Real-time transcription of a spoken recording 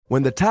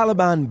When the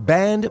Taliban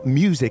banned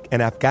music in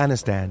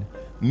Afghanistan,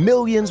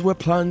 millions were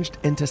plunged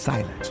into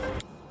silence.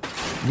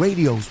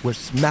 Radios were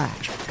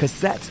smashed,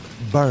 cassettes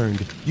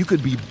burned. You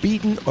could be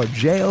beaten or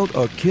jailed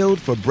or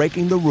killed for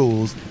breaking the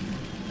rules.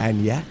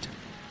 And yet,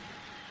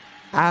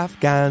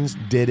 Afghans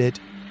did it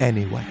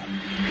anyway.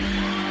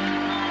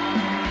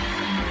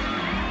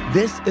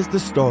 This is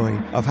the story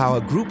of how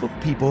a group of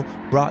people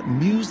brought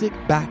music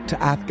back to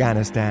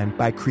Afghanistan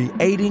by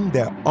creating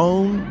their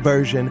own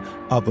version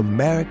of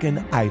American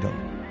Idol.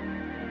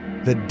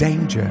 The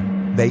danger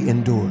they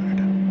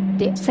endured.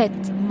 They said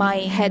my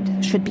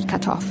head should be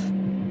cut off.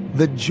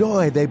 The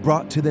joy they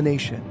brought to the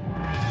nation.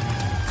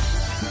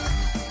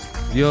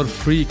 You're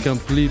free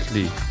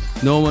completely.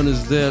 No one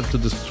is there to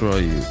destroy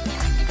you.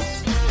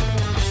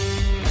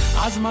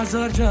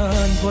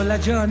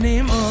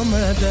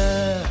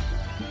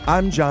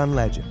 I'm John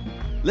Legend.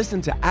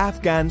 Listen to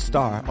Afghan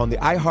Star on the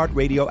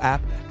iHeartRadio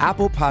app,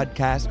 Apple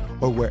Podcasts,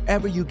 or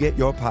wherever you get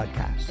your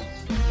podcasts.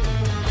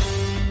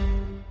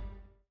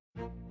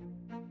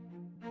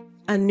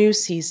 A new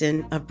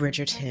season of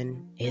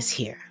Bridgerton is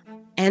here.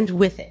 And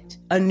with it,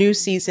 a new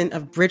season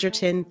of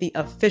Bridgerton, the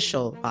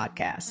official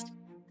podcast.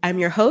 I'm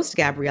your host,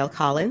 Gabrielle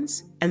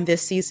Collins, and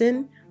this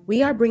season,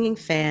 we are bringing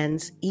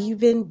fans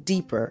even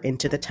deeper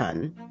into the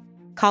ton.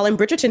 Colin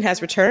Bridgerton has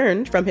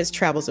returned from his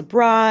travels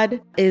abroad.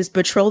 Is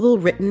betrothal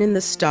written in the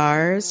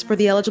stars for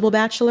the eligible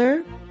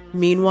bachelor?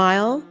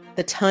 Meanwhile,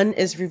 the ton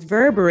is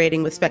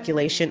reverberating with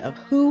speculation of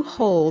who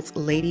holds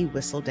Lady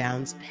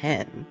Whistledown's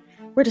pen.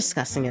 We're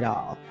discussing it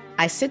all.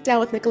 I sit down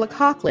with Nicola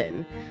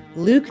Coughlan,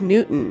 Luke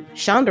Newton,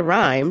 Shonda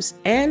Rhimes,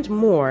 and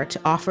more to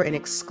offer an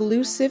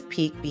exclusive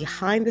peek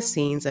behind the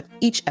scenes of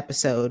each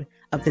episode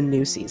of the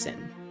new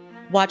season.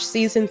 Watch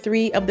season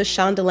 3 of the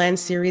Shondaland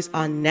series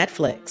on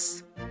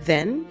Netflix.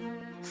 Then,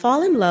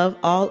 fall in love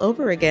all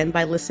over again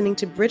by listening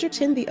to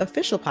Bridgerton, the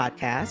official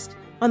podcast,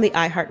 on the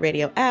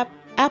iHeartRadio app,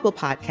 Apple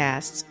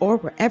Podcasts, or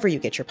wherever you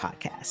get your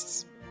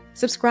podcasts.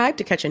 Subscribe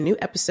to catch a new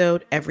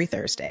episode every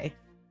Thursday.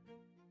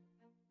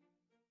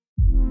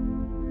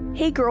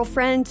 Hey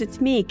girlfriends,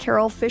 it's me,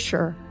 Carol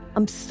Fisher.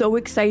 I'm so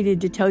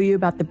excited to tell you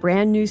about the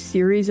brand new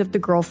series of The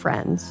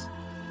Girlfriends.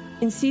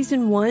 In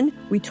season 1,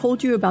 we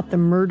told you about the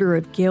murder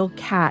of Gail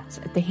Katz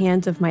at the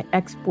hands of my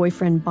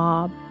ex-boyfriend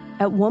Bob.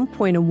 At one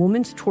point, a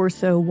woman's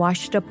torso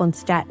washed up on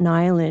Staten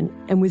Island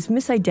and was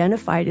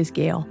misidentified as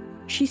Gail.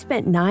 She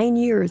spent 9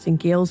 years in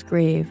Gail's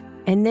grave,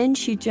 and then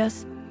she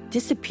just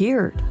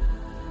disappeared.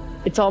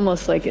 It's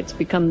almost like it's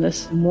become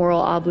this moral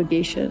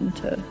obligation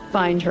to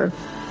find her.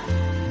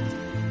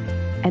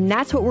 And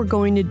that's what we're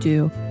going to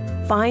do.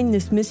 Find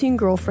this missing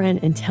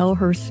girlfriend and tell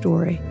her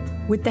story.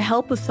 With the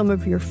help of some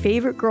of your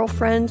favorite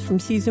girlfriends from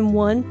season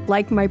 1,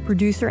 like my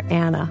producer,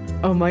 Anna.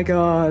 Oh my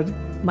God.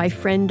 My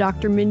friend,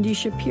 Dr. Mindy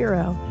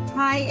Shapiro.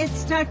 Hi,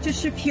 it's Dr.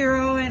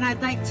 Shapiro, and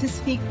I'd like to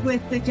speak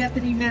with the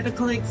Deputy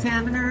Medical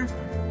Examiner.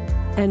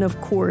 And of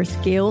course,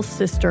 Gail's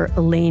sister,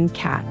 Elaine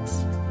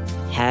Katz.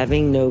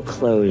 Having no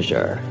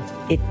closure,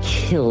 it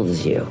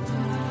kills you.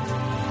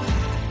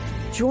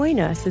 Join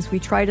us as we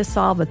try to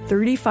solve a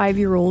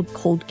 35-year-old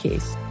cold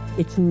case.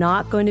 It's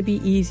not going to be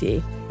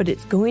easy, but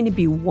it's going to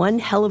be one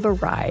hell of a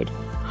ride.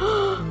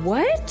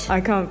 What? I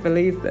can't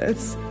believe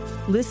this.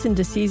 Listen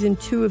to season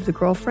 2 of The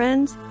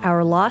Girlfriends,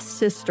 Our Lost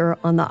Sister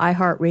on the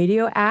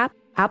iHeartRadio app,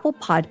 Apple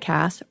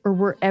Podcasts, or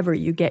wherever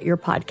you get your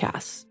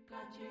podcasts.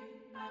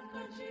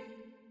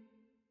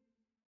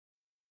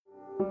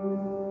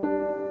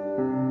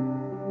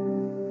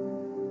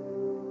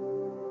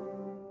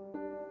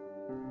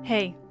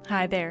 Hey,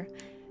 hi there.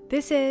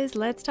 This is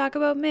Let's Talk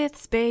About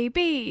Myths,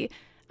 baby.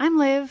 I'm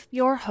Liv,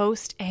 your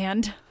host,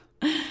 and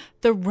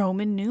the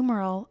Roman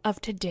numeral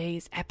of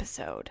today's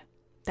episode.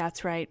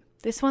 That's right.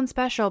 This one's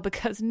special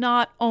because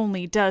not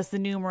only does the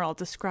numeral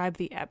describe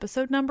the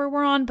episode number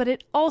we're on, but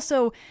it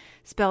also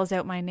spells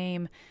out my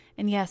name.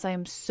 And yes, I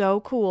am so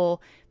cool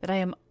that I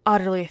am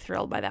utterly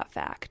thrilled by that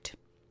fact.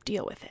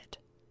 Deal with it.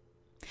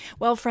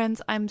 Well,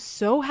 friends, I'm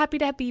so happy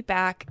to be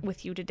back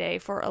with you today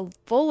for a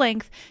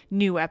full-length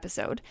new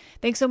episode.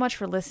 Thanks so much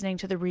for listening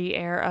to the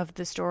re-air of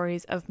the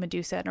stories of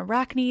Medusa and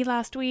Arachne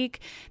last week.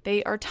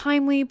 They are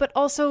timely, but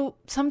also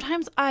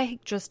sometimes I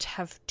just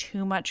have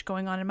too much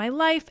going on in my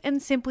life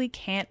and simply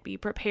can't be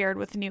prepared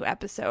with a new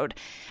episode.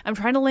 I'm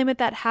trying to limit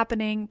that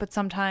happening, but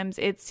sometimes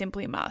it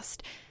simply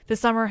must. The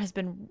summer has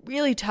been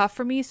really tough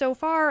for me so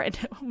far, and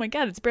oh my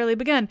God, it's barely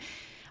begun.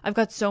 I've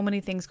got so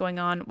many things going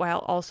on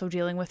while also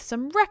dealing with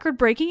some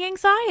record-breaking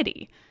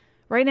anxiety.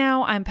 Right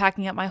now, I'm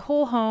packing up my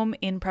whole home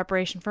in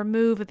preparation for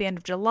move at the end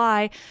of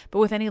July, but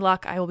with any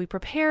luck, I will be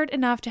prepared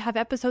enough to have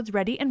episodes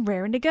ready and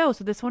raring to go,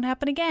 so this won't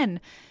happen again.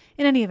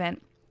 In any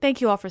event,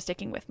 thank you all for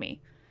sticking with me.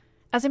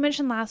 As I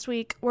mentioned last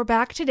week, we're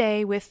back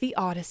today with the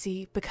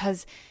Odyssey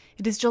because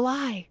it is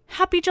July.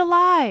 Happy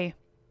July!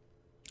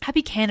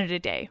 Happy Canada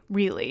Day,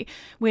 really,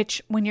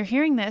 which, when you're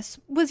hearing this,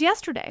 was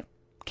yesterday.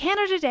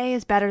 Canada Day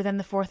is better than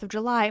the 4th of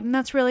July, and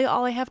that's really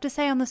all I have to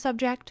say on the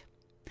subject.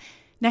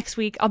 Next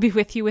week, I'll be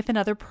with you with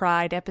another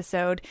Pride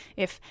episode,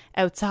 if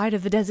outside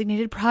of the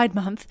designated Pride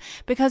Month,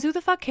 because who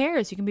the fuck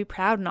cares? You can be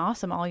proud and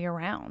awesome all year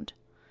round.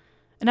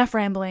 Enough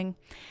rambling.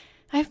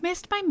 I've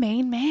missed my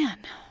main man.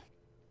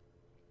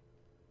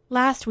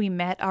 Last we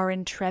met our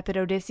intrepid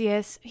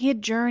Odysseus, he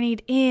had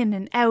journeyed in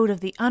and out of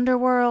the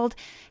underworld,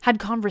 had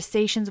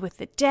conversations with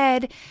the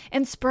dead,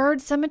 and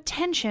spurred some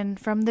attention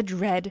from the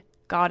dread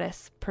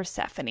goddess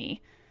Persephone,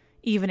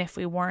 even if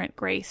we weren't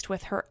graced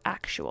with her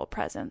actual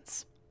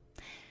presence.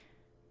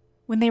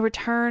 When they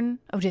return,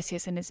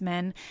 Odysseus and his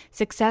men,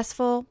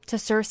 successful to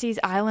Circe's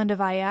island of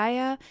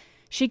Aiaia,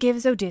 she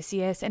gives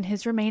Odysseus and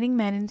his remaining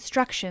men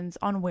instructions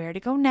on where to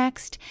go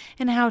next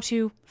and how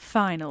to,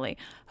 finally,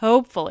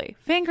 hopefully,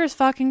 fingers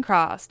fucking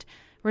crossed,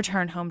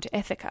 return home to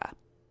Ithaca.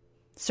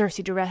 Circe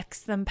directs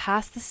them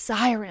past the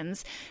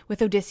sirens,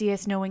 with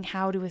Odysseus knowing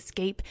how to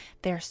escape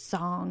their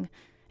song.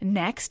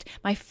 Next,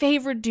 my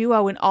favorite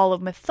duo in all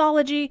of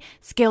mythology,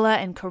 Scylla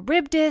and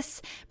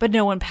Charybdis, but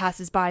no one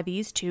passes by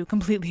these two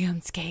completely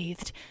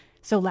unscathed.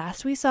 So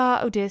last we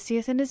saw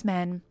Odysseus and his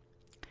men,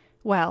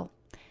 well,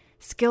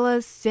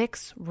 Scylla's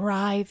 6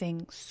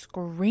 writhing,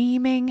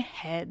 screaming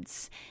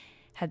heads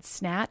had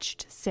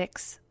snatched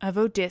 6 of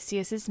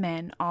Odysseus's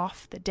men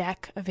off the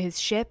deck of his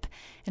ship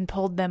and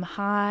pulled them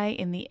high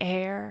in the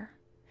air.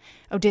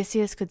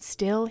 Odysseus could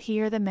still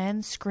hear the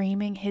men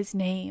screaming his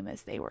name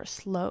as they were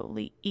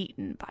slowly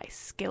eaten by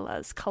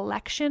Scylla's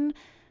collection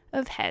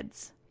of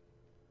heads.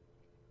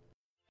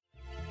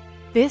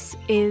 This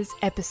is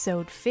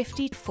episode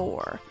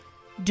 54,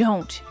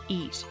 Don't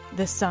Eat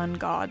the Sun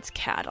God's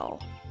Cattle.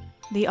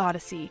 The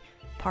Odyssey,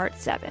 Part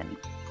 7.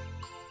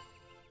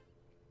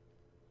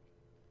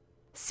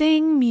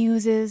 Sing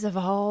muses of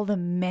all the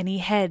many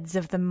heads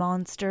of the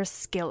monster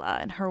Scylla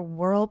and her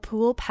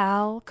whirlpool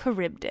pal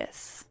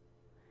Charybdis.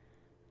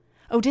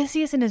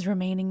 Odysseus and his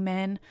remaining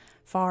men,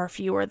 far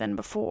fewer than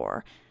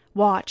before,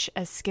 watch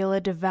as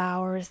Scylla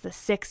devours the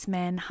 6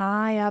 men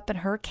high up in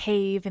her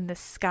cave in the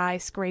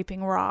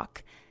sky-scraping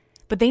rock.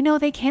 But they know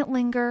they can't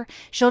linger.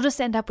 She'll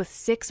just end up with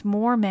 6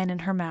 more men in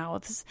her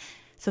mouths.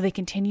 So they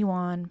continue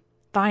on,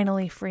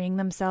 finally freeing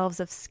themselves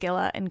of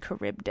Scylla and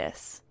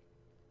Charybdis.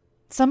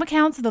 Some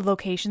accounts of the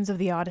locations of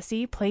the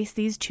Odyssey place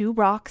these 2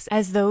 rocks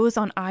as those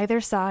on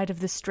either side of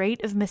the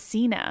Strait of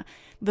Messina,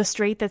 the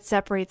strait that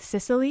separates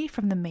Sicily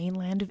from the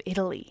mainland of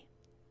Italy.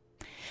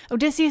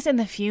 Odysseus and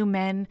the few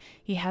men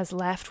he has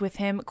left with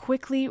him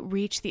quickly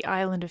reach the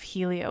island of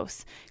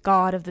Helios,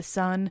 god of the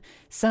sun,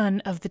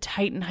 son of the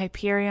Titan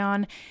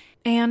Hyperion,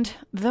 and,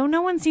 though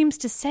no one seems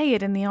to say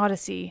it in the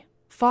Odyssey,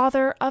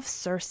 father of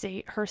Circe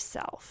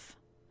herself.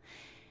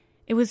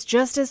 It was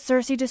just as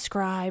Circe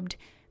described.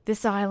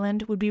 This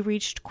island would be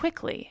reached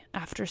quickly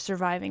after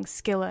surviving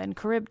Scylla and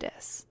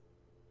Charybdis.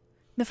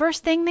 The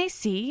first thing they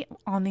see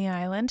on the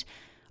island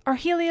are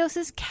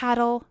Helios's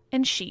cattle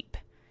and sheep.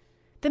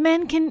 The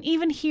men can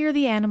even hear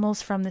the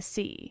animals from the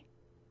sea.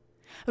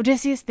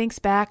 Odysseus thinks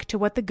back to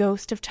what the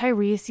ghost of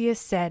Tiresias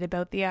said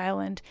about the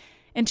island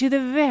and to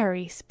the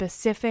very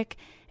specific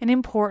and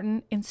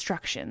important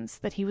instructions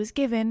that he was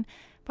given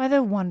by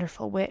the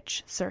wonderful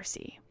witch Circe.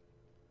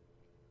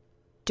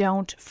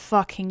 Don't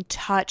fucking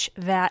touch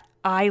that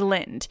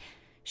island,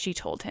 she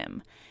told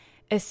him,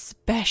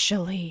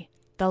 especially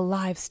the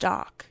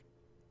livestock.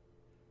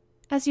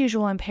 As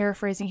usual, I'm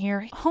paraphrasing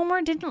here.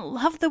 Homer didn't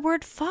love the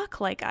word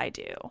fuck like I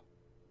do.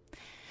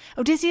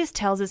 Odysseus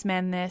tells his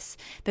men this,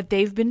 that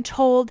they've been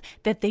told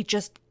that they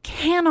just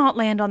cannot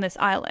land on this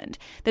island,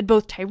 that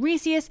both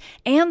Tiresias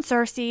and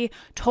Circe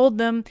told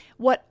them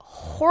what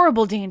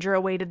horrible danger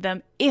awaited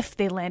them if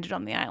they landed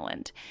on the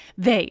island.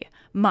 They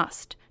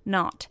must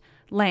not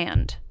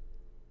land.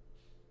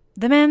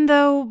 The men,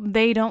 though,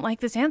 they don't like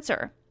this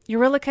answer.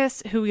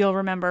 Eurylochus, who you'll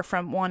remember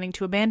from wanting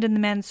to abandon the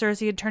men Circe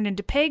had turned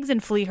into pigs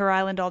and flee her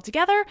island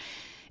altogether,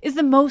 is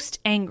the most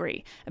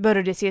angry about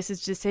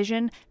Odysseus'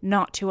 decision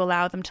not to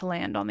allow them to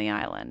land on the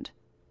island.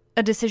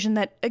 A decision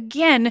that,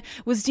 again,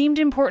 was deemed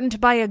important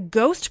by a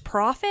ghost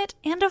prophet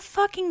and a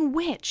fucking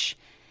witch.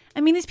 I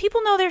mean, these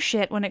people know their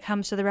shit when it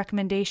comes to the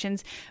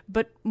recommendations,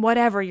 but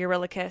whatever,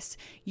 Eurylochus,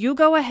 you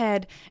go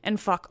ahead and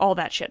fuck all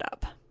that shit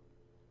up.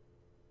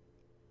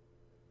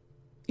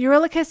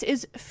 Eurylochus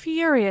is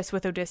furious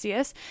with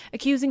Odysseus,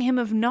 accusing him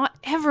of not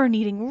ever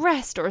needing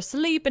rest or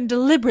sleep and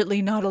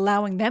deliberately not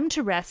allowing them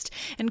to rest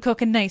and cook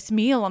a nice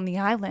meal on the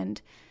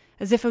island,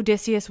 as if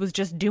Odysseus was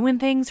just doing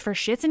things for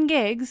shits and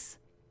gigs.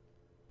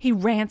 He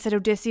rants at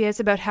Odysseus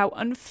about how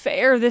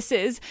unfair this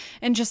is,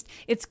 and just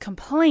it's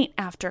complaint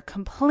after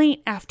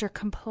complaint after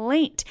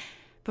complaint,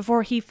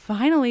 before he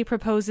finally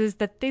proposes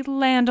that they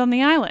land on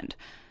the island,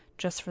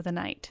 just for the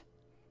night.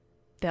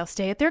 They'll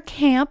stay at their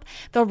camp,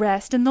 they'll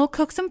rest, and they'll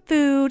cook some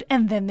food,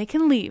 and then they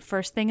can leave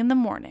first thing in the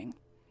morning.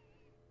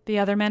 The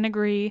other men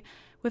agree,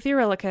 with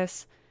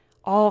Eurylochus,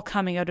 all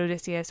coming at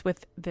Odysseus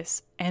with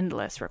this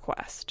endless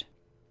request.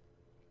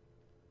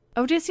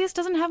 Odysseus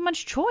doesn't have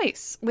much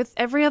choice, with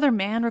every other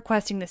man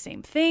requesting the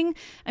same thing.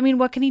 I mean,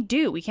 what can he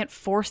do? We can't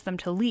force them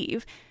to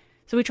leave.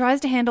 So he tries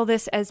to handle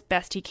this as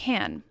best he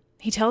can.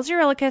 He tells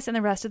Eurylochus and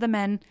the rest of the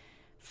men,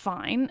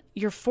 fine,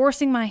 you're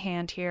forcing my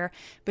hand here,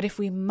 but if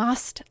we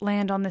must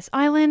land on this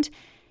island,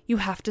 you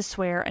have to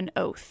swear an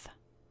oath.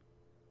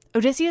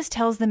 Odysseus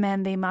tells the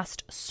men they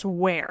must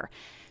swear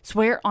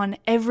swear on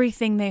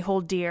everything they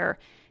hold dear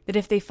that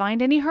if they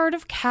find any herd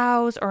of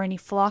cows or any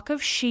flock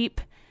of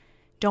sheep,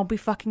 don't be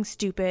fucking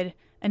stupid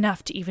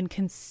enough to even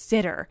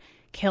consider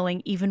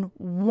killing even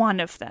one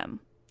of them.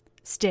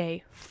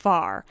 Stay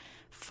far,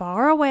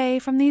 far away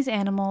from these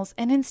animals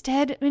and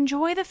instead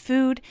enjoy the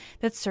food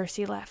that Circe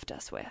left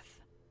us with.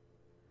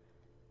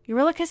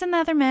 Eurylochus and the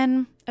other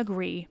men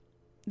agree.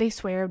 They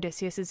swear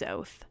Odysseus'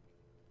 oath.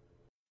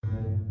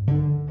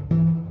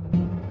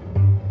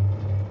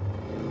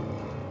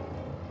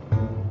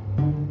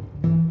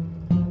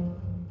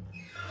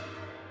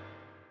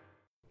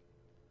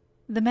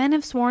 The men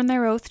have sworn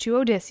their oath to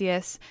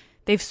Odysseus.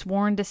 They've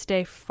sworn to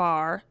stay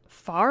far,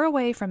 far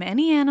away from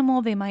any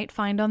animal they might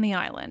find on the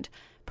island,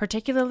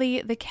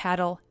 particularly the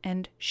cattle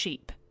and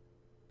sheep.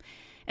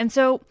 And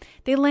so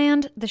they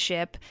land the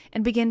ship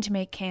and begin to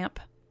make camp.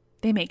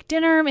 They make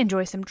dinner,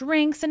 enjoy some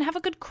drinks, and have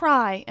a good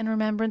cry in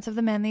remembrance of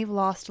the men they've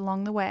lost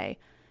along the way,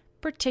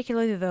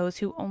 particularly those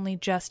who only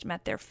just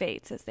met their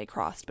fates as they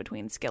crossed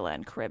between Scylla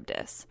and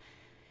Charybdis.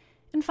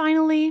 And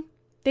finally,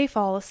 they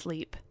fall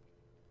asleep.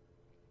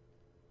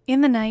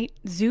 In the night,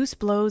 Zeus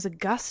blows a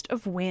gust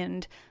of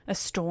wind, a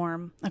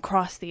storm,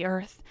 across the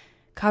earth,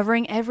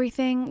 covering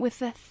everything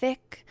with a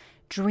thick,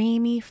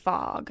 dreamy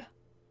fog.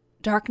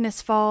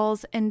 Darkness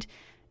falls and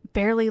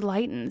barely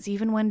lightens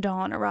even when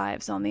dawn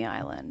arrives on the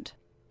island.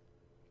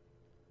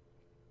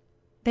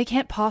 They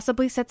can't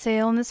possibly set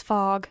sail in this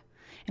fog,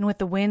 and with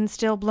the wind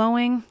still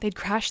blowing, they'd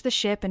crash the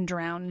ship and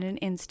drown in an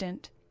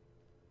instant.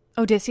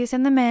 Odysseus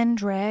and the men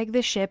drag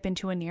the ship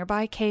into a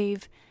nearby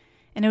cave,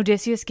 and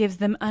Odysseus gives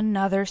them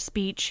another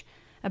speech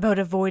about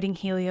avoiding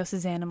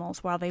Helios'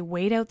 animals while they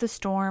wait out the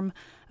storm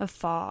of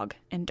fog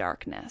and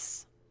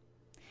darkness.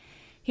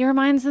 He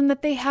reminds them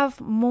that they have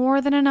more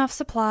than enough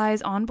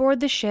supplies on board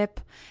the ship.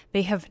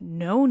 They have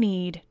no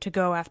need to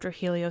go after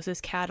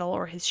Helios' cattle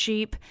or his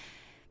sheep.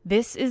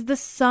 This is the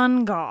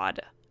sun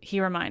god,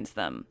 he reminds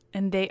them,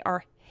 and they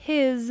are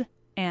his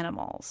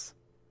animals.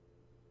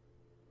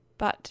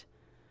 But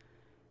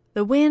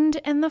the wind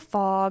and the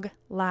fog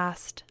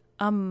last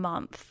a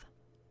month.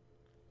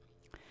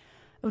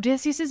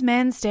 Odysseus'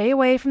 men stay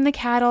away from the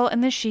cattle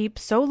and the sheep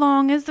so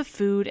long as the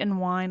food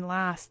and wine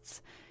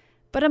lasts.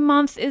 But a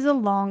month is a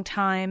long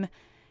time,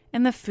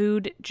 and the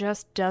food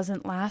just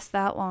doesn't last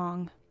that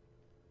long.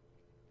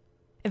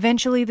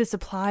 Eventually, the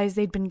supplies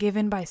they'd been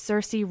given by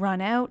Circe run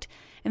out,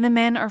 and the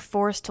men are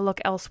forced to look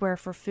elsewhere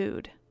for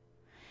food.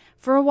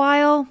 For a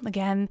while,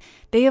 again,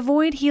 they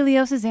avoid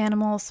Helios'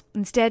 animals,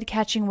 instead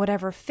catching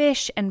whatever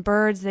fish and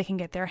birds they can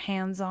get their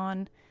hands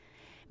on.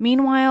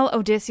 Meanwhile,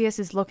 Odysseus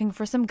is looking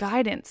for some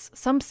guidance,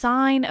 some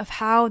sign of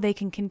how they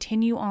can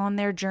continue on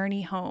their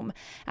journey home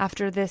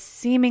after this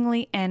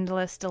seemingly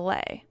endless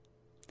delay.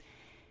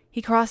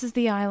 He crosses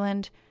the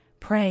island,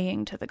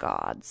 praying to the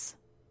gods.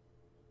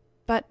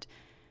 But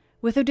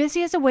with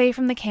Odysseus away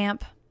from the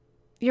camp,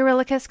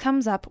 Eurylochus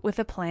comes up with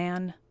a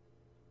plan.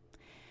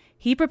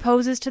 He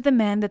proposes to the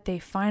men that they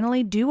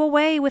finally do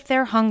away with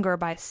their hunger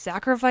by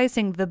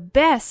sacrificing the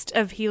best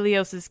of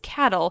Helios'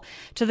 cattle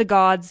to the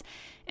gods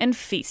and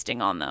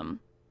feasting on them.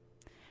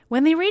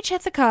 When they reach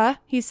Ithaca,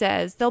 he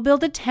says, they'll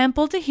build a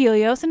temple to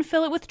Helios and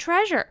fill it with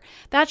treasure.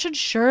 That should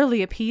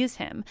surely appease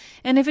him.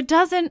 And if it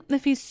doesn't,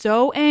 if he's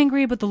so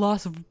angry about the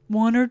loss of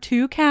 1 or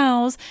 2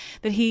 cows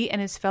that he and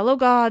his fellow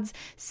gods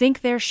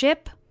sink their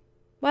ship,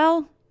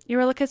 well,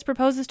 Eurylochus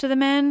proposes to the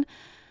men,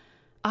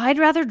 I'd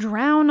rather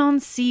drown on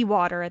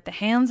seawater at the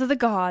hands of the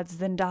gods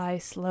than die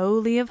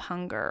slowly of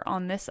hunger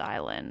on this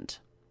island.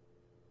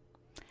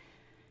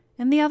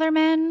 And the other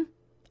men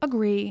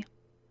agree.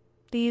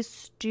 These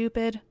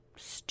stupid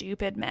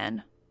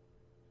men.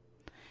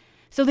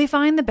 So they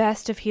find the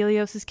best of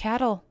Helios'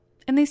 cattle,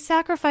 and they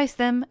sacrifice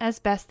them as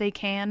best they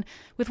can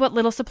with what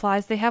little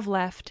supplies they have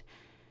left,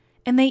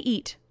 and they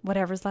eat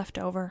whatever's left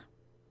over.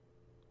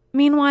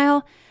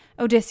 Meanwhile,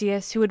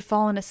 Odysseus, who had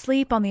fallen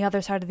asleep on the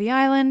other side of the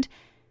island,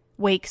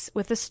 wakes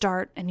with a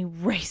start, and he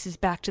races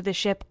back to the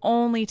ship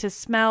only to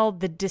smell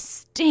the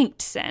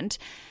distinct scent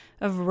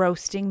of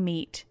roasting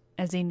meat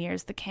as he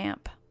nears the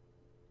camp.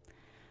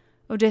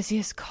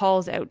 Odysseus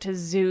calls out to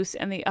Zeus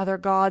and the other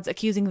gods,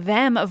 accusing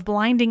them of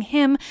blinding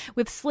him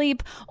with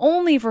sleep,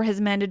 only for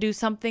his men to do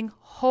something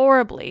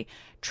horribly,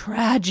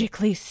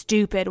 tragically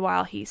stupid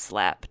while he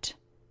slept.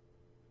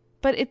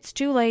 But it's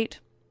too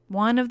late.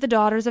 One of the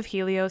daughters of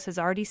Helios has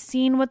already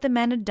seen what the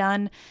men had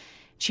done.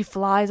 She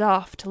flies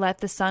off to let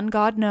the sun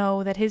god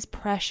know that his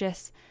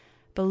precious,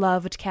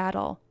 beloved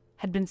cattle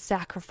had been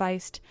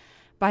sacrificed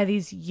by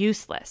these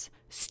useless,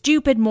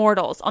 stupid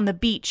mortals on the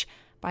beach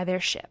by their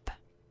ship.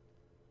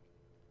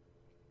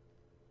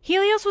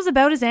 Helios was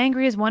about as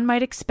angry as one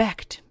might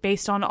expect,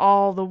 based on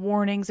all the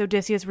warnings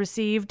Odysseus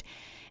received,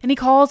 and he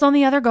calls on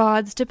the other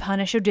gods to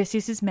punish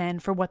Odysseus' men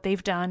for what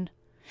they've done.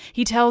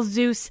 He tells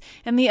Zeus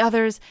and the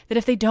others that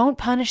if they don't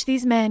punish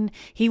these men,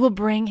 he will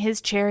bring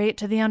his chariot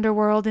to the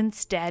underworld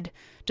instead,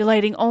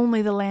 delighting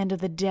only the land of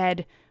the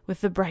dead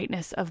with the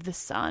brightness of the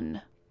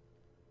sun.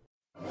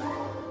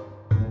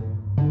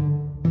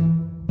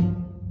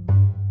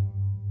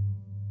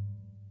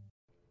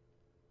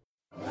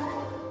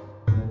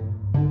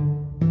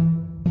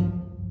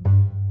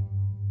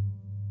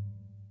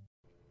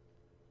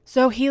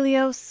 So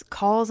Helios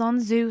calls on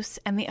Zeus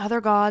and the other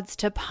gods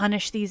to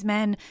punish these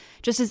men,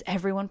 just as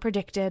everyone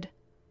predicted.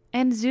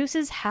 And Zeus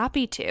is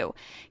happy to.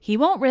 He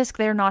won't risk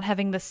their not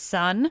having the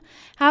sun.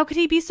 How could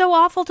he be so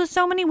awful to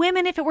so many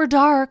women if it were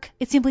dark?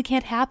 It simply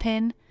can't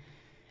happen.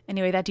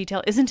 Anyway, that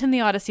detail isn't in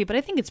the Odyssey, but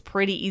I think it's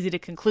pretty easy to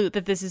conclude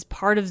that this is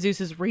part of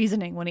Zeus's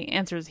reasoning when he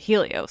answers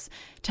Helios,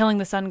 telling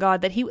the sun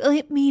god that he will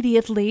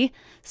immediately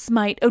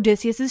smite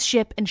Odysseus'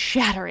 ship and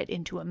shatter it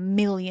into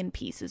 1,000,000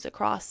 pieces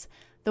across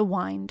the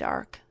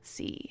wine-dark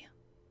sea.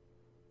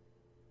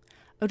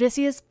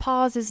 Odysseus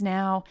pauses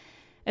now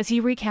as he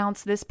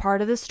recounts this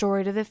part of the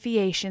story to the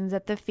Phaeacians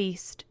at the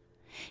feast.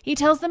 He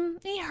tells them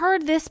he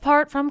heard this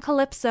part from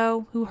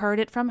Calypso, who heard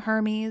it from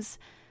Hermes.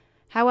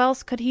 How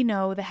else could he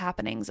know the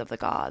happenings of the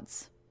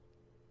gods?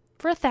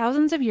 For a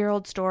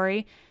thousands-of-year-old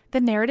story, the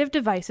narrative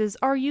devices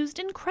are used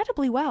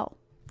incredibly well.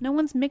 No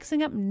one's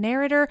mixing up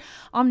narrator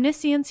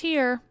omniscience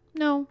here.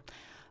 No,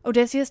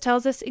 Odysseus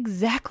tells us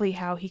exactly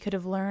how he could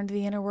have learned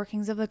the inner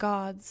workings of the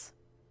gods.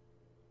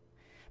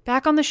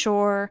 Back on the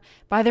shore,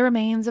 by the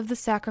remains of the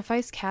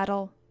sacrificed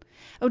cattle,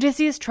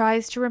 Odysseus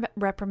tries to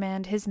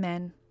reprimand his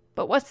men.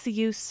 But what's the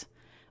use?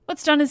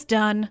 What's done is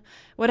done.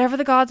 Whatever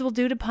the gods will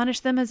do to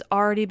punish them has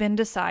already been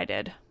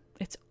decided.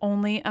 It's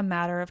only a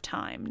matter of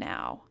time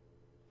now.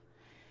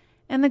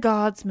 And the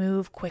gods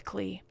move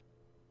quickly.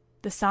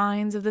 The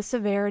signs of the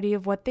severity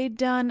of what they'd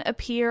done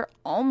appear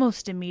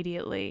almost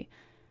immediately.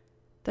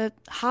 The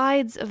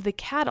hides of the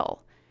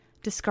cattle,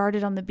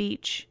 discarded on the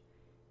beach,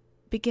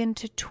 begin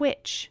to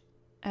twitch,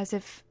 as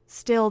if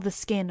still the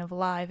skin of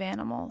live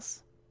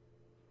animals.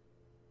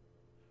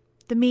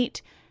 The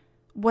meat,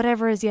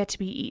 whatever is yet to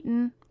be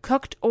eaten,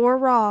 cooked or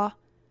raw,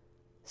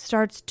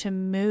 starts to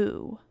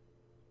moo.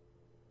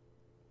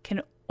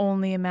 Can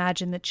only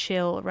imagine the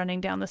chill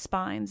running down the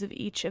spines of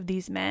each of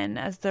these men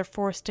as they're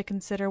forced to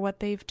consider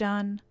what they've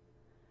done.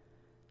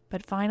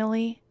 But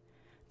finally,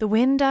 the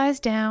wind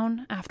dies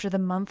down after the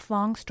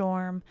month-long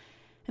storm,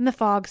 and the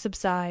fog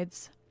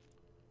subsides.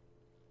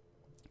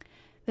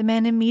 The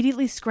men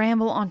immediately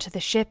scramble onto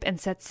the ship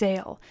and set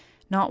sail,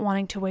 not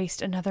wanting to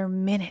waste another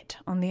minute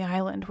on the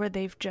island where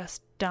they've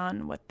just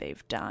done what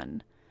they've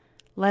done,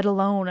 let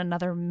alone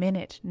another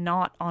minute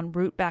not en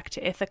route back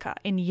to Ithaca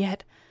in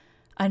yet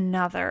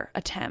another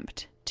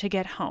attempt to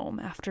get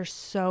home after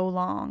so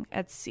long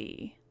at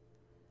sea.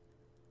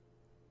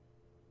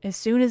 As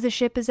soon as the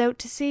ship is out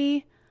to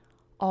sea,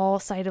 all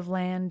sight of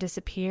land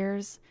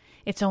disappears.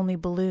 It's only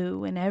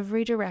blue in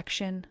every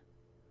direction.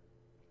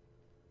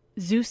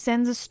 Zeus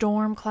sends a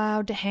storm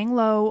cloud to hang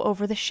low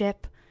over the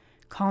ship,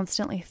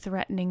 constantly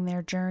threatening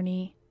their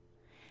journey.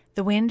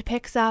 The wind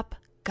picks up,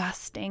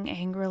 gusting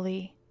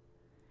angrily.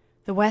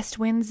 The west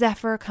wind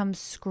Zephyr comes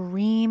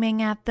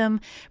screaming at them,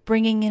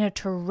 bringing in a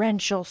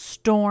torrential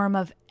storm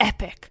of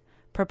epic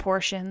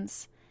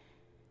proportions.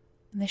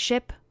 And the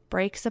ship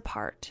breaks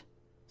apart,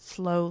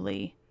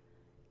 slowly,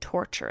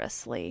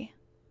 torturously.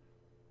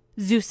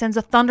 Zeus sends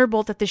a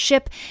thunderbolt at the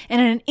ship, and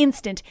in an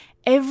instant,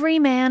 every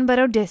man but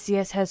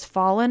Odysseus has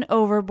fallen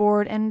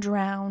overboard and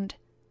drowned.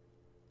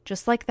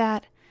 Just like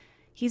that,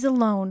 he's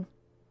alone,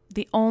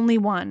 the only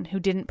one who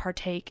didn't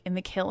partake in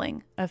the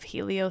killing of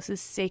Helios'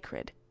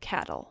 sacred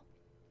cattle.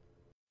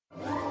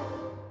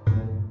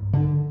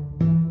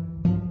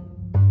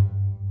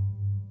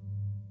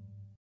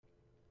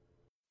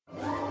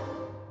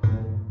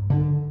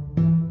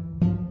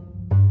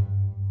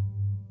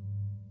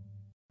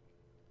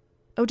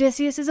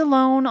 Odysseus is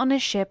alone on a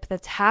ship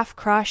that's half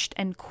crushed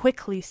and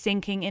quickly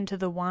sinking into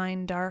the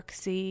wine-dark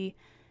sea.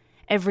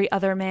 Every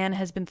other man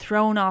has been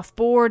thrown off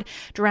board,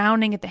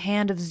 drowning at the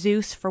hand of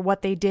Zeus for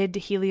what they did to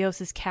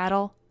Helios'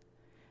 cattle.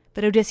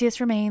 But Odysseus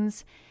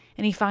remains,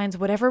 and he finds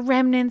whatever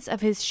remnants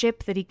of his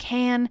ship that he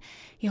can.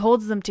 He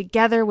holds them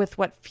together with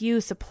what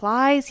few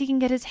supplies he can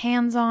get his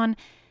hands on,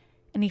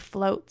 and he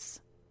floats.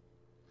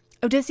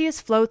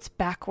 Odysseus floats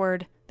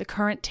backward, the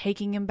current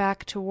taking him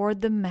back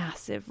toward the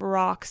massive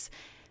rocks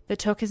that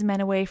took his men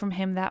away from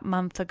him that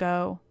month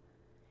ago.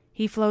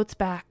 He floats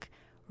back,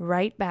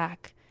 right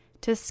back,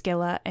 to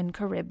Scylla and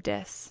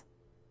Charybdis.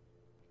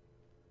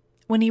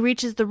 When he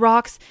reaches the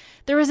rocks,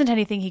 there isn't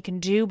anything he can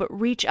do but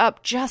reach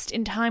up just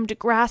in time to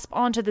grasp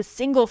onto the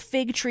single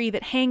fig tree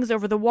that hangs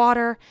over the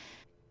water.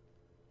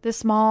 The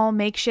small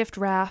makeshift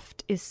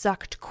raft is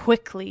sucked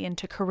quickly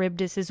into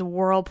Charybdis'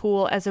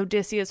 whirlpool as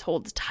Odysseus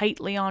holds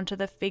tightly onto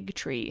the fig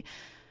tree,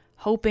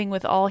 hoping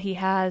with all he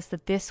has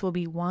that this will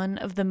be one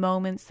of the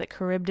moments that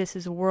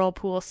Charybdis'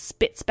 whirlpool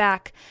spits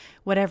back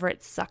whatever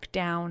it sucked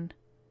down.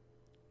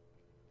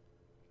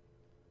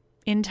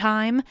 In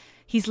time,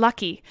 he's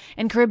lucky,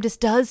 and Charybdis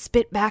does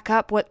spit back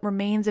up what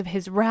remains of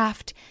his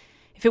raft.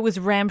 If it was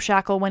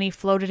ramshackle when he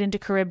floated into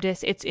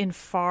Charybdis, it's in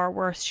far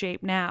worse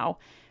shape now.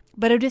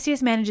 But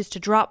Odysseus manages to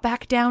drop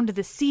back down to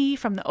the sea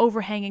from the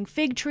overhanging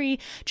fig tree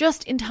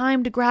just in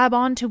time to grab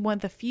onto one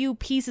of the few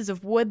pieces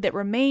of wood that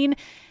remain,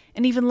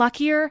 and even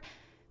luckier,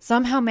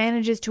 somehow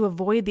manages to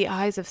avoid the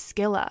eyes of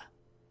Scylla,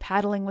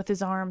 paddling with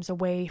his arms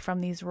away from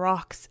these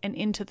rocks and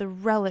into the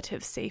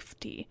relative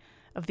safety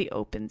of the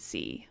open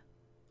sea,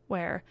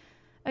 where,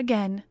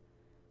 again,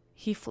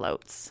 he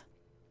floats.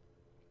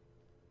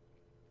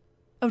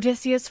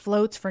 Odysseus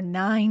floats for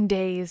 9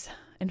 days,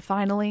 and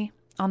finally,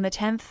 on the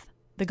 10th,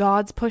 the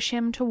gods push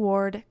him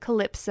toward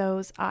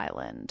Calypso's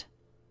island.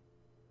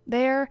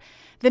 There,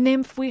 the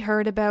nymph we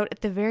heard about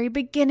at the very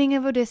beginning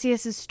of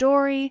Odysseus'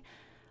 story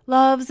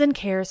loves and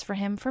cares for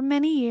him for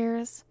many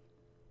years.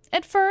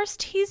 At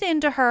first, he's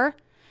into her.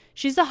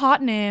 She's a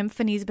hot nymph,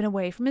 and he's been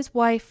away from his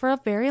wife for a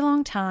very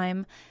long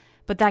time,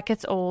 but that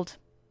gets old.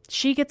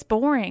 She gets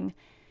boring,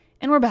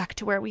 and we're back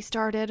to where we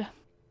started.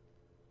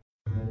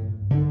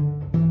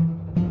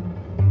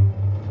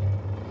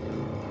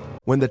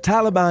 When the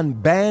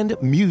Taliban banned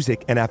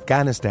music in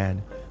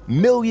Afghanistan,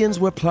 millions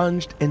were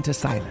plunged into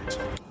silence.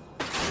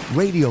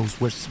 Radios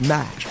were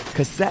smashed,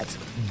 cassettes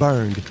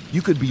burned.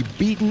 You could be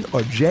beaten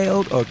or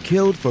jailed or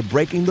killed for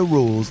breaking the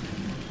rules.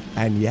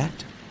 And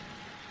yet,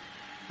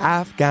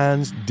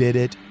 Afghans did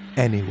it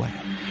anyway.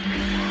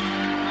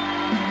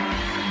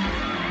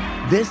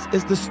 This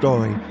is the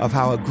story of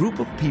how a group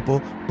of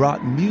people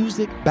brought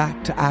music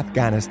back to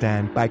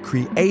Afghanistan by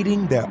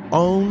creating their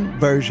own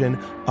version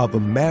of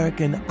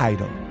American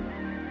Idol.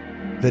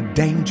 The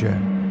danger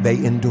they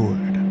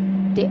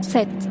endured. They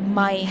said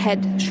my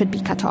head should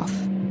be cut off.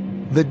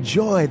 The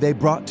joy they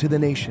brought to the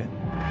nation.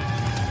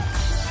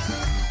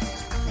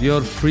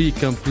 You're free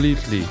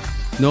completely.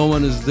 No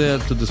one is there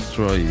to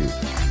destroy you.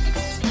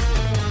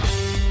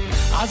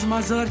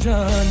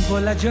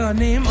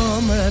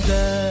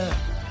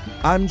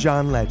 I'm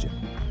John Legend.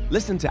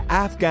 Listen to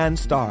Afghan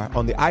Star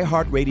on the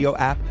iHeartRadio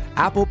app,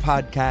 Apple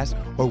Podcasts,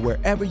 or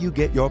wherever you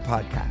get your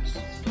podcasts.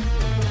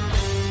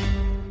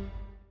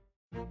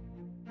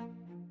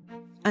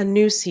 A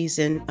new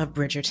season of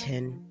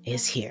Bridgerton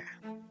is here.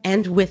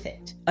 And with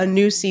it, a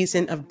new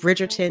season of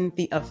Bridgerton,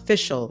 the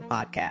official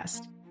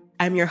podcast.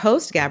 I'm your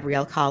host,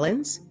 Gabrielle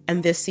Collins,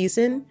 and this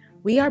season,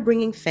 we are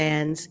bringing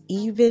fans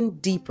even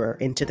deeper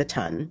into the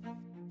ton.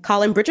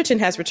 Colin Bridgerton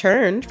has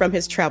returned from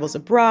his travels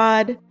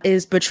abroad.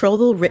 Is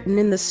betrothal written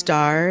in the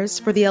stars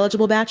for the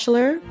eligible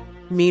bachelor?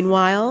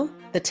 Meanwhile,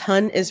 the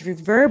ton is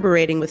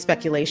reverberating with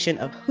speculation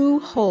of who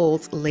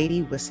holds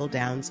Lady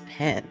Whistledown's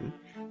pen.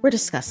 We're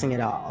discussing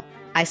it all.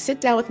 I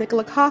sit down with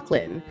Nicola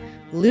Coughlan,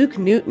 Luke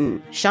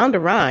Newton, Shonda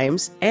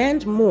Rhimes,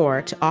 and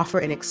more to offer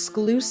an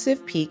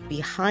exclusive peek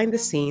behind the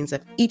scenes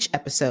of each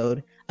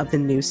episode of the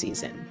new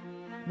season.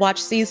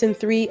 Watch season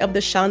 3 of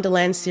the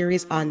Shondaland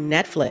series on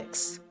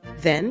Netflix.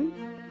 Then,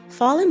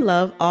 fall in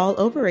love all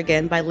over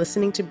again by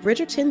listening to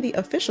Bridgerton, the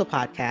official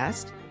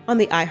podcast, on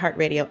the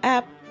iHeartRadio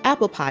app,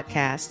 Apple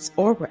Podcasts,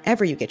 or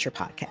wherever you get your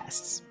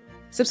podcasts.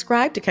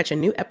 Subscribe to catch a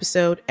new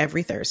episode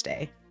every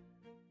Thursday.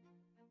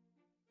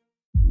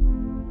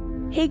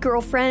 Hey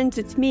girlfriends,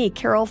 it's me,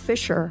 Carol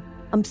Fisher.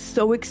 I'm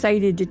so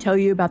excited to tell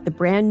you about the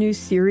brand new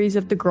series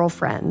of The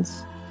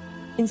Girlfriends.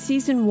 In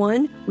season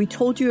 1, we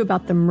told you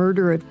about the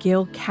murder of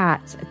Gail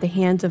Katz at the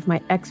hands of my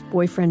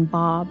ex-boyfriend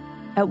Bob.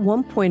 At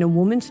one point, a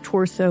woman's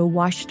torso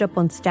washed up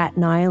on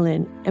Staten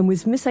Island and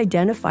was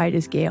misidentified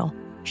as Gail.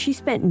 She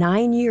spent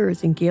 9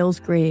 years in Gail's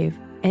grave,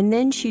 and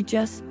then she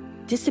just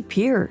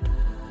disappeared.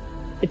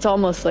 It's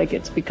almost like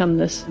it's become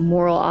this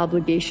moral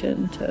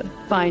obligation to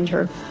find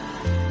her.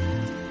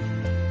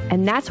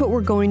 And that's what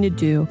we're going to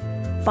do.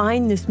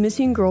 Find this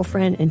missing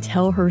girlfriend and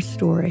tell her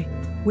story.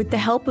 With the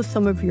help of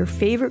some of your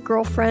favorite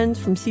girlfriends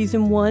from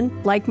season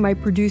 1, like my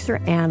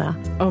producer, Anna.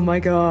 Oh my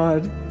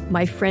God.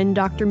 My friend,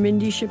 Dr.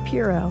 Mindy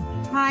Shapiro.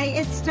 Hi,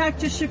 it's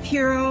Dr.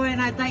 Shapiro,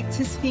 and I'd like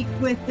to speak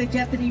with the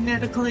Deputy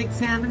Medical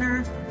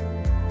Examiner.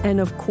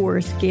 And of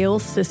course,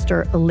 Gail's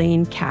sister,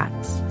 Elaine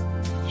Katz.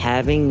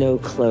 Having no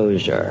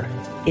closure,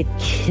 it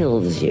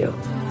kills you.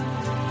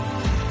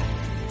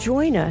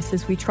 Join us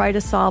as we try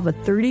to solve a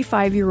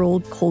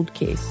 35-year-old cold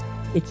case.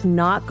 It's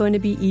not going to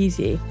be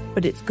easy,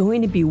 but it's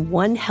going to be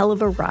one hell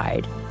of a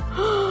ride.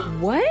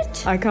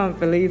 What? I can't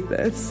believe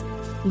this.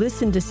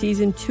 Listen to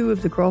season 2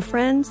 of The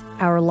Girlfriends,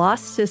 Our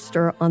Lost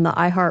Sister on the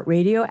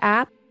iHeartRadio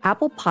app,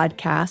 Apple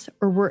Podcasts,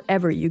 or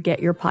wherever you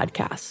get your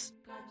podcasts.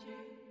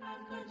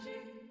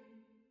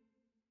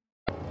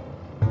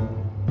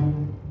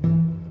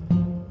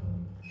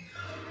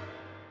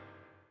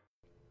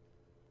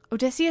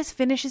 Odysseus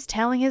finishes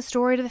telling his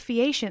story to the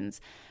Phaeacians,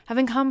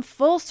 having come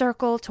full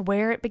circle to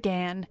where it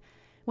began,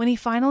 when he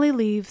finally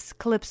leaves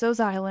Calypso's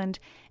island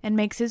and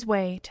makes his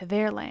way to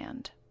their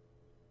land.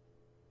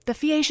 The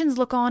Phaeacians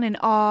look on in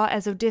awe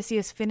as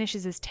Odysseus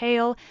finishes his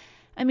tale.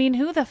 I mean,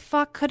 who the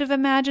fuck could have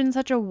imagined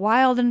such a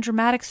wild and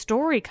dramatic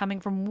story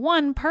coming from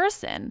one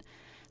person?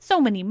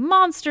 So many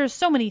monsters,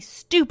 so many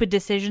stupid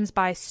decisions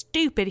by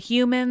stupid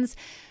humans,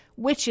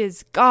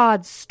 witches,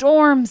 gods,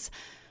 storms.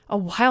 A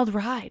wild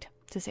ride,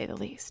 to say the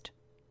least.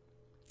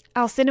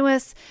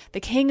 Alcinous,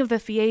 the king of the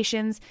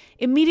Phaeacians,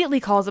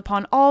 immediately calls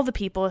upon all the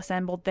people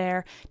assembled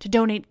there to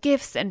donate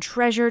gifts and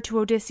treasure to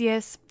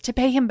Odysseus, to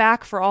pay him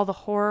back for all the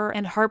horror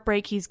and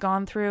heartbreak he's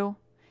gone through.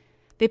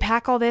 They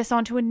pack all this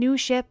onto a new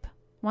ship,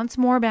 once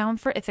more bound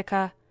for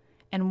Ithaca,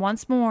 and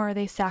once more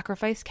they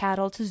sacrifice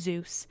cattle to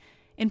Zeus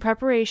in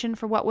preparation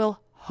for what will,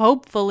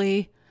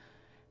 hopefully,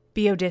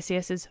 be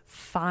Odysseus's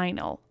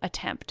final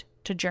attempt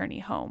to journey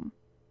home.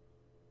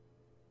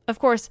 Of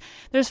course,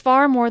 there's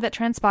far more that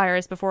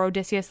transpires before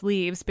Odysseus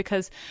leaves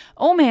because,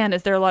 oh man,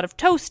 is there a lot of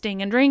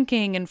toasting and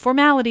drinking and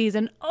formalities,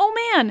 and oh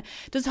man,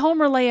 does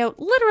Homer lay out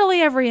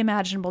literally every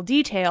imaginable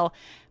detail.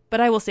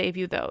 But I will save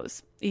you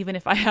those, even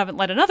if I haven't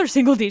let another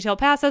single detail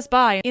pass us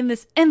by in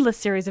this endless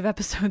series of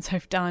episodes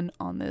I've done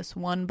on this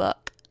one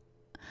book.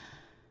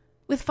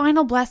 With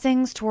final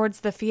blessings towards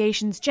the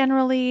Phaeacians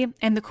generally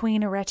and the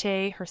Queen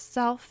Arete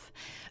herself,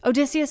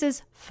 Odysseus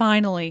is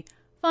finally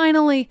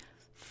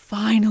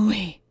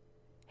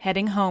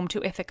heading home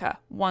to Ithaca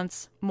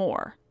once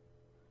more.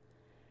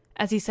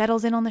 As he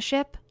settles in on the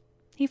ship,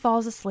 he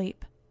falls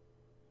asleep.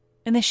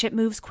 And the ship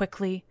moves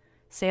quickly,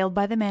 sailed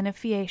by the men of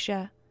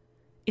Phaeacia.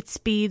 It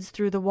speeds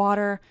through the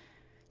water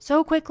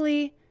so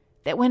quickly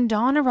that when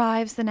dawn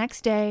arrives the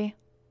next day,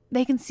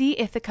 they can see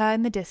Ithaca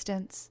in the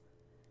distance.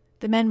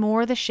 The men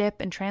moor the ship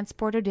and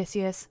transport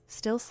Odysseus,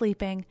 still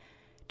sleeping,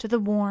 to the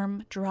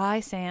warm, dry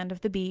sand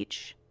of the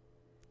beach.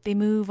 They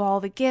move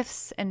all the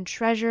gifts and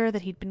treasure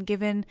that he'd been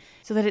given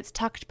so that it's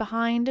tucked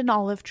behind an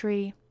olive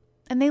tree,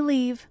 and they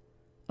leave,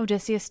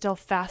 Odysseus still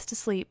fast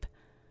asleep.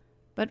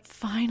 But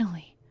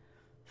finally,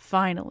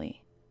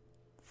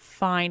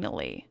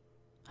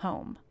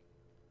 home.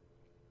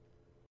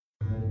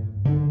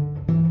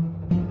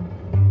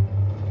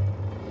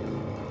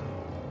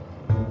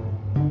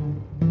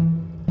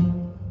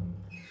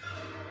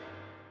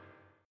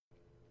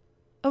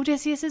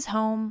 Odysseus is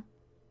home,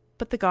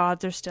 but the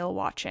gods are still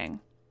watching.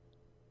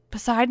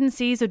 Poseidon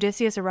sees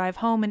Odysseus arrive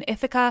home in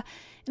Ithaca,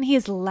 and he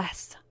is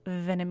less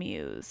than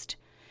amused.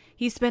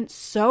 He spent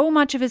so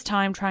much of his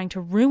time trying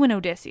to ruin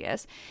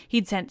Odysseus.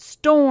 He'd sent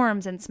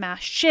storms and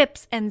smashed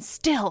ships, and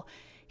still,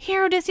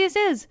 here Odysseus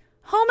is,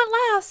 home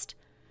at last.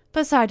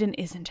 Poseidon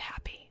isn't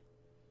happy.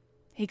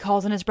 He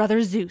calls on his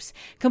brother Zeus,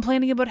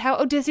 complaining about how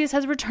Odysseus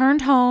has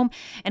returned home,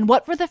 and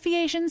what were the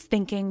Phaeacians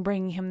thinking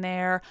bringing him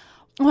there.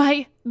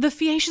 Why, the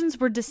Phaeacians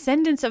were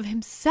descendants of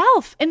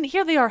himself, and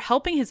here they are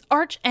helping his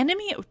arch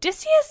enemy,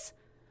 Odysseus?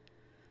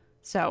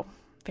 So,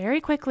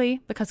 very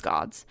quickly, because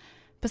gods,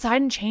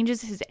 Poseidon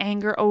changes his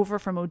anger over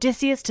from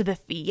Odysseus to the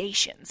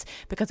Phaeacians,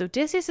 because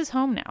Odysseus is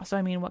home now,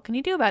 so what can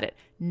he do about it?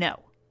 No.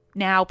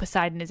 Now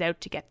Poseidon is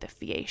out to get the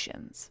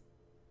Phaeacians.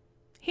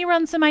 He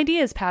runs some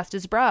ideas past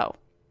his bro.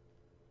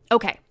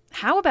 Okay,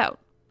 how about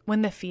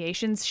when the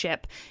Phaeacians'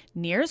 ship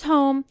nears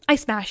home, I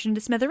smash into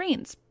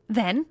smithereens.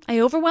 Then I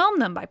overwhelm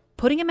them by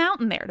putting a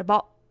mountain there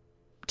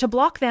to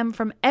block them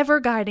from ever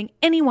guiding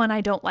anyone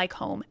I don't like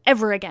home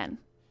ever again.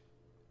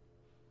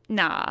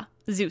 Nah,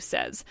 Zeus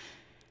says.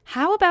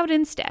 How about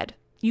instead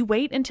you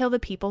wait until the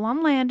people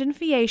on land in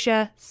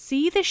Phaeacia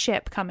see the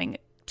ship coming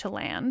to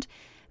land,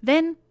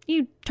 then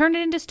you turn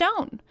it into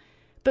stone,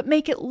 but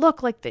make it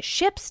look like the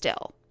ship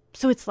still,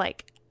 so it's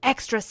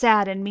extra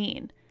sad and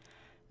mean.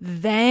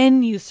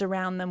 Then you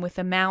surround them with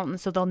a mountain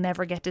so they'll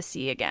never get to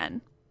see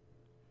again.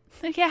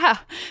 Yeah,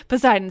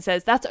 Poseidon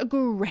says that's a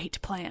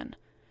great plan.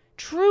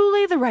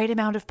 Truly the right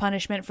amount of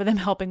punishment for them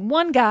helping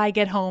one guy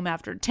get home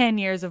after 10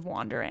 years of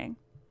wandering.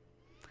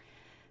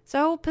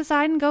 So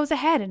Poseidon goes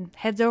ahead and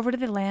heads over to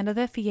the land of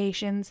the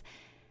Phaeacians,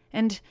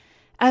 and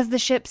as the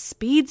ship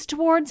speeds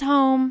towards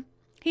home,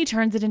 he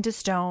turns it into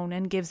stone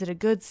and gives it a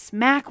good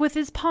smack with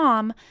his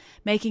palm,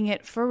 making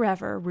it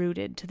forever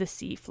rooted to the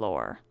sea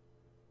floor.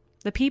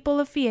 The people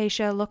of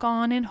Phaeacia look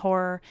on in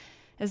horror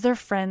as their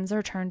friends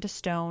are turned to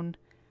stone,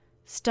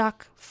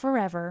 stuck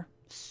forever,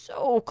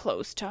 so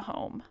close to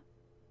home.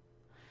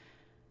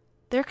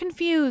 They're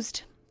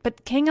confused,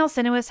 but King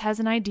Alcinous has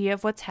an idea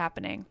of what's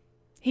happening.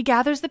 He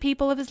gathers the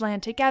people of his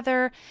land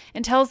together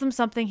and tells them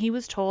something he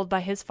was told by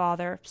his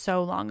father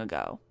so long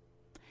ago.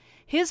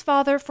 His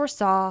father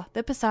foresaw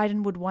that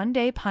Poseidon would one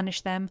day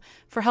punish them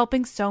for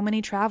helping so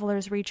many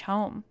travelers reach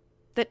home,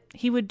 that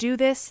he would do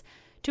this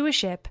to a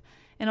ship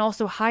and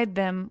also hide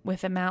them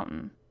with a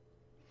mountain.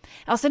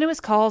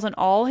 Alcinous calls on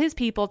all his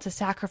people to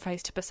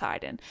sacrifice to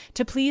Poseidon,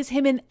 to please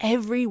him in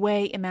every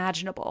way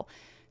imaginable,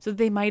 so that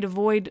they might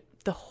avoid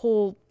the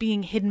whole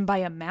being hidden by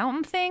a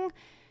mountain thing,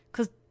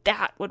 because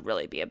that would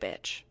really be a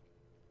bitch.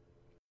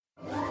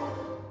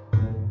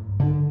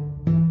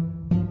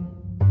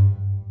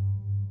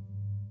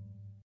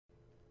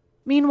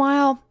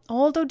 Meanwhile,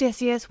 old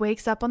Odysseus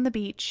wakes up on the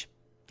beach.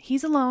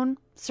 He's alone,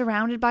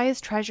 surrounded by his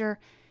treasure,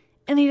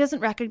 and he doesn't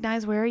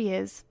recognize where he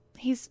is.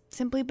 He's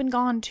simply been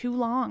gone too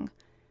long.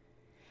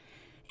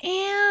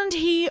 And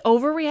he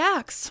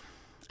overreacts.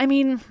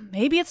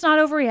 Maybe it's not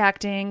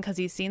overreacting because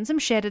he's seen some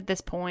shit at this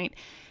point,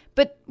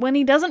 but when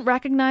he doesn't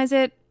recognize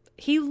it,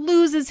 he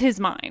loses his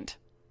mind.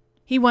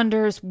 He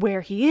wonders where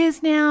he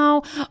is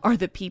now. Are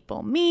the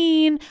people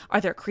mean?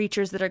 Are there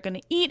creatures that are going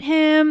to eat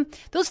him?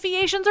 Those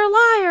Phaeacians are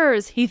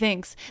liars, he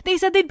thinks. They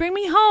said they'd bring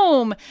me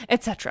home,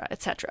 etc.,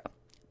 etc.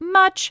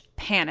 Much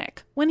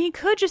panic, when he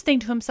could just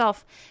think to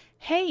himself,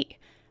 hey,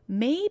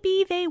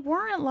 maybe they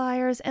weren't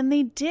liars and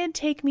they did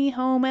take me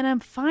home and I'm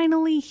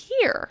finally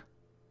here.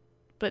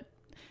 But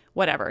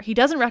whatever. He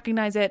doesn't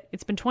recognize it.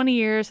 It's been 20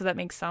 years, so that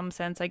makes some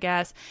sense, I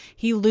guess.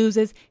 He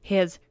loses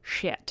his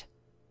shit.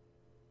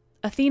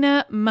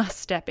 Athena must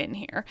step in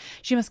here.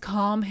 She must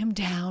calm him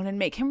down and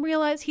make him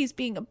realize he's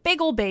being a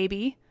big old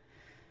baby.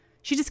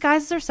 She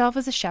disguises herself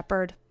as a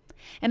shepherd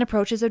and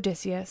approaches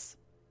Odysseus.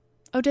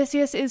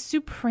 Odysseus is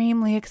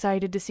supremely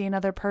excited to see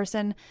another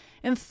person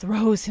and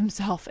throws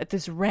himself at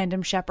this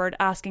random shepherd,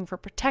 asking for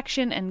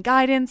protection and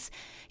guidance.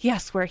 He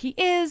asks where he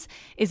is.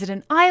 Is it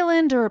an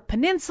island or a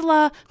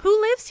peninsula?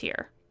 Who lives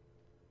here?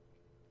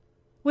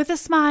 With a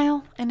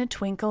smile and a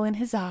twinkle in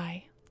his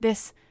eye,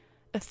 this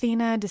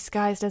Athena,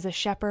 disguised as a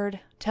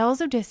shepherd,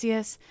 tells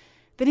Odysseus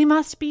that he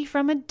must be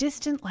from a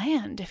distant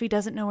land if he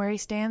doesn't know where he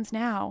stands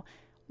now.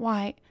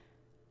 Why,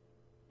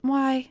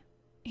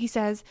 he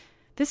says,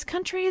 this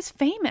country is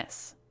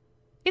famous.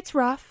 It's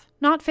rough,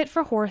 not fit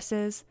for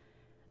horses,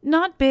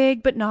 not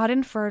big but not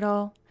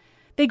infertile.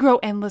 They grow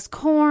endless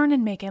corn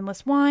and make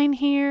endless wine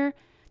here.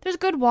 There's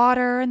good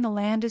water and the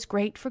land is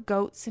great for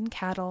goats and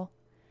cattle.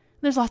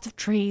 There's lots of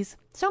trees,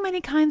 so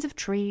many kinds of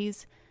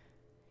trees.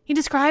 He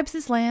describes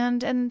his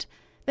land and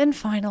then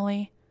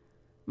finally,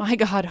 my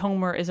God,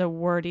 Homer is a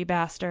wordy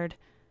bastard.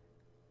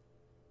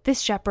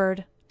 This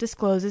shepherd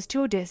discloses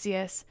to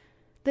Odysseus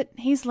that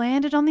he's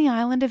landed on the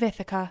island of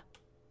Ithaca,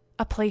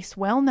 a place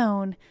well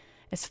known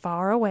as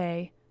far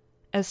away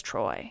as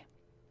Troy.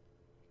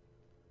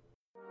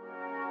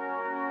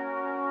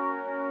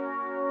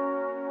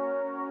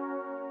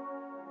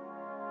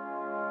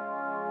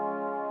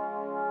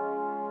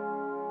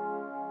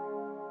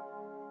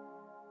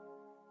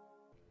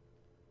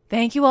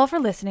 Thank you all for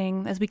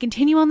listening as we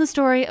continue on the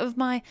story of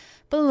my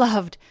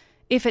beloved,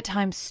 if at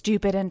times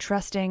stupid and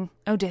trusting,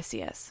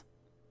 Odysseus.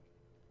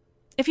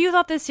 If you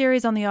thought this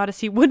series on the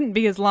Odyssey wouldn't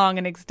be as long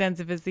and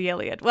extensive as the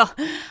Iliad, well,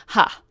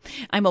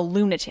 I'm a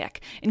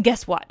lunatic. And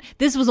guess what?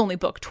 This was only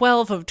book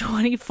 12 of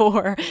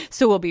 24,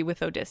 so we'll be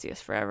with Odysseus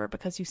forever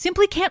because you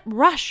simply can't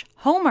rush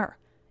Homer.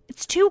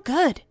 It's too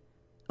good.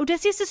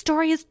 Odysseus'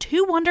 story is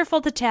too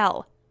wonderful to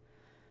tell.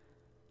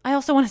 I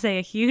also want to say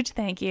a huge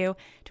thank you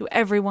to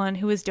everyone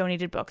who has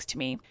donated books to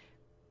me.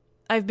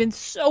 I've been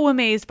so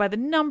amazed by the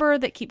number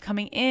that keep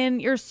coming in.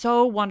 You're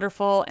so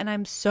wonderful, and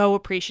I'm so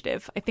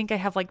appreciative. I think I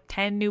have like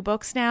 10 new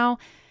books now.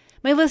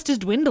 My list is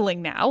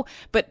dwindling now,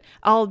 but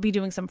I'll be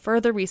doing some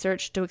further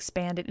research to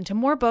expand it into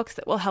more books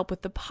that will help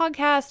with the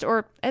podcast,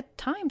 or at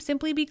times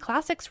simply be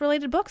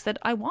classics-related books that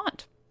I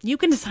want. You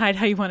can decide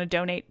how you want to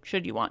donate,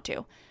 should you want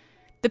to.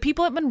 The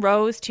people at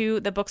Monroe's,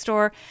 too, the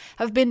bookstore,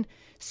 have been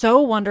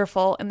so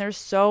wonderful, and they're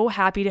so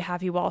happy to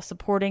have you all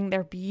supporting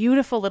their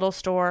beautiful little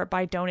store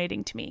by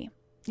donating to me.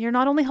 You're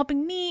not only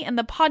helping me and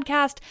the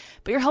podcast,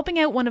 but you're helping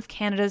out one of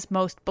Canada's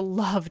most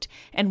beloved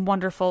and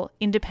wonderful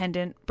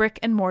independent brick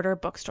and mortar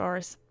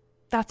bookstores.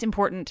 That's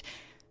important.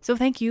 So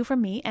thank you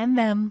from me and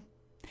them.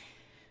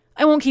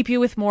 I won't keep you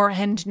with more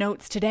end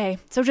notes today.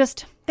 So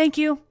just thank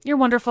you. You're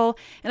wonderful.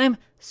 And I'm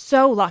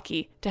so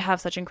lucky to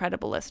have such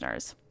incredible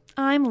listeners.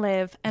 I'm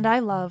Liv, and I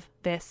love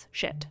this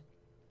shit.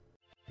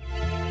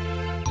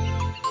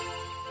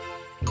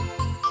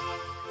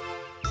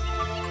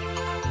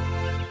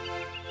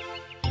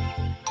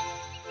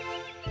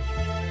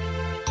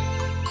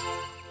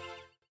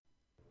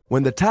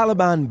 When the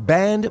Taliban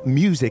banned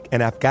music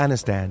in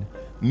Afghanistan,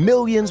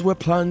 millions were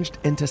plunged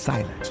into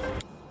silence.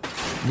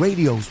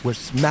 Radios were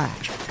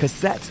smashed,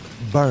 cassettes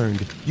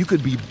burned. You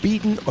could be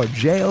beaten or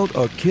jailed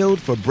or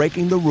killed for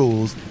breaking the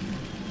rules.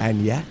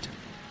 And yet,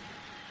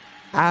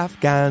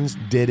 Afghans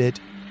did it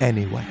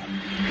anyway.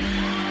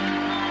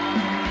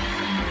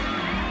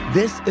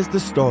 This is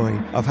the story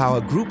of how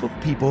a group of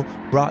people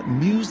brought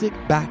music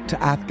back to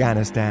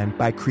Afghanistan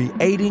by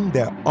creating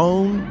their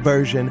own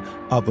version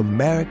of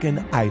American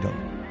Idol.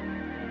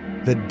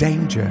 The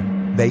danger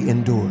they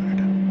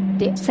endured.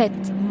 They said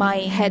my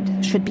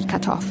head should be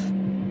cut off.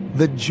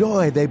 The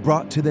joy they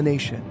brought to the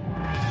nation.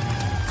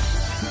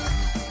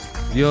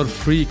 You're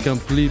free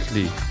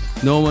completely.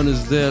 No one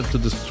is there to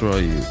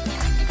destroy you.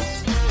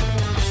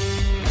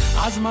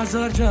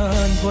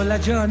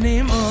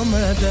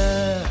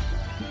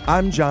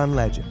 I'm John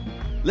Legend.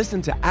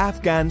 Listen to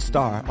Afghan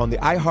Star on the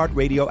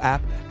iHeartRadio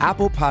app,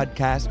 Apple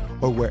Podcasts,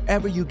 or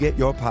wherever you get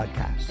your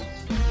podcasts.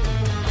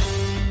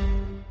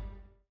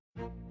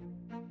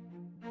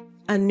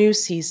 A new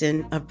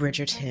season of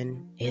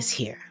Bridgerton is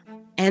here.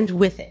 And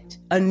with it,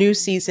 a new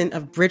season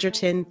of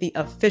Bridgerton, the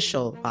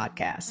official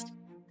podcast.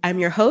 I'm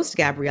your host,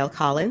 Gabrielle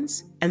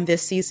Collins, and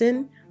this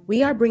season,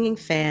 we are bringing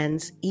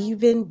fans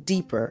even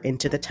deeper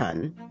into the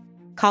ton.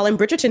 Colin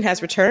Bridgerton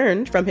has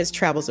returned from his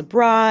travels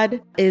abroad.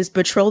 Is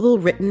betrothal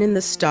written in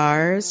the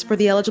stars for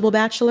the eligible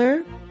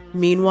bachelor?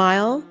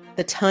 Meanwhile,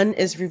 the ton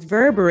is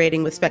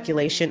reverberating with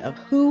speculation of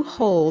who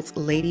holds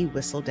Lady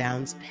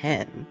Whistledown's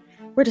pen.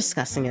 We're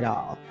discussing it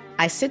all.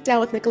 I sit down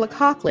with Nicola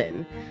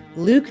Coughlan,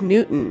 Luke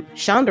Newton,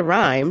 Shonda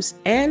Rhimes,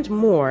 and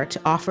more to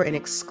offer an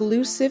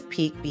exclusive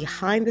peek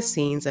behind the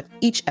scenes of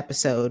each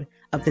episode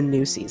of the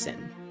new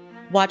season.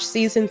 Watch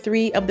season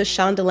 3 of the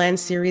Shondaland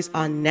series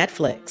on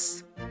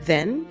Netflix.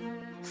 Then,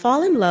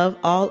 fall in love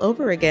all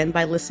over again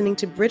by listening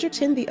to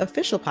Bridgerton, the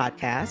official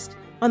podcast,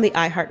 on the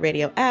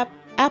iHeartRadio app,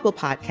 Apple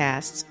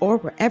Podcasts, or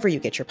wherever you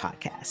get your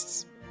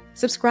podcasts.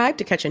 Subscribe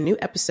to catch a new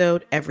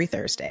episode every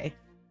Thursday.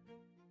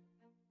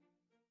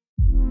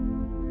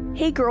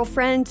 Hey,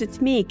 girlfriends, it's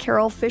me,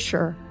 Carol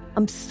Fisher.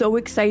 I'm so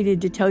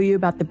excited to tell you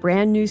about the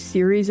brand new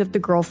series of The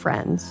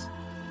Girlfriends.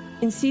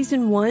 In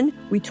season 1,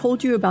 we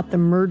told you about the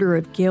murder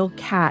of Gail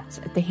Katz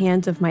at the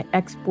hands of my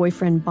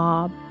ex-boyfriend,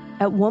 Bob.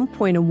 At one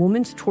point, a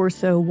woman's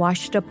torso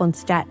washed up on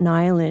Staten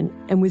Island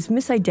and was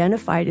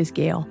misidentified as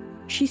Gail.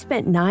 She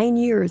spent 9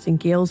 years in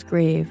Gail's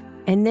grave,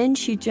 and then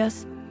she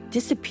just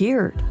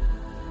disappeared.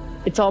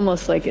 It's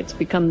almost like it's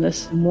become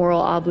this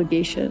moral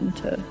obligation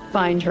to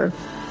find her.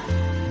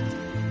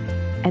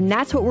 And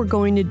that's what we're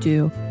going to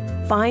do.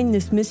 Find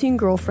this missing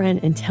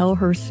girlfriend and tell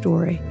her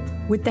story.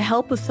 With the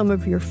help of some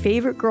of your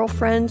favorite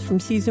girlfriends from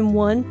season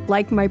 1,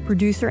 like my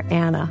producer,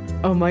 Anna.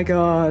 Oh my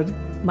God.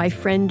 My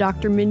friend,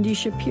 Dr. Mindy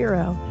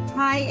Shapiro.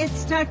 Hi,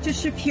 it's Dr.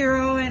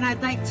 Shapiro, and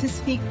I'd like to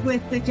speak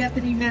with the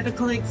deputy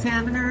medical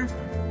examiner.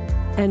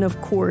 And of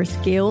course,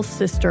 Gail's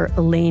sister,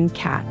 Elaine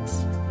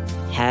Katz.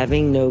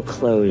 Having no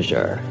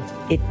closure,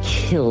 it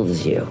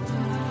kills you.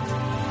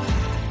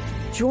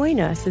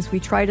 Join us as we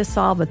try to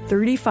solve a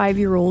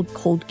 35-year-old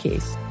cold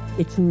case.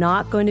 It's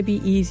not going to be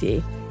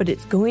easy, but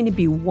it's going to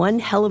be one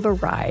hell of a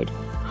ride.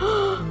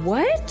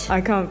 What? I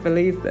can't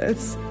believe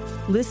this.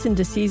 Listen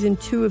to season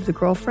 2 of The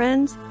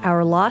Girlfriends,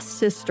 Our Lost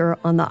Sister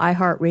on the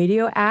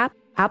iHeartRadio app,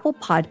 Apple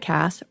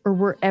Podcasts, or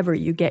wherever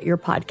you get your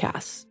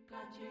podcasts.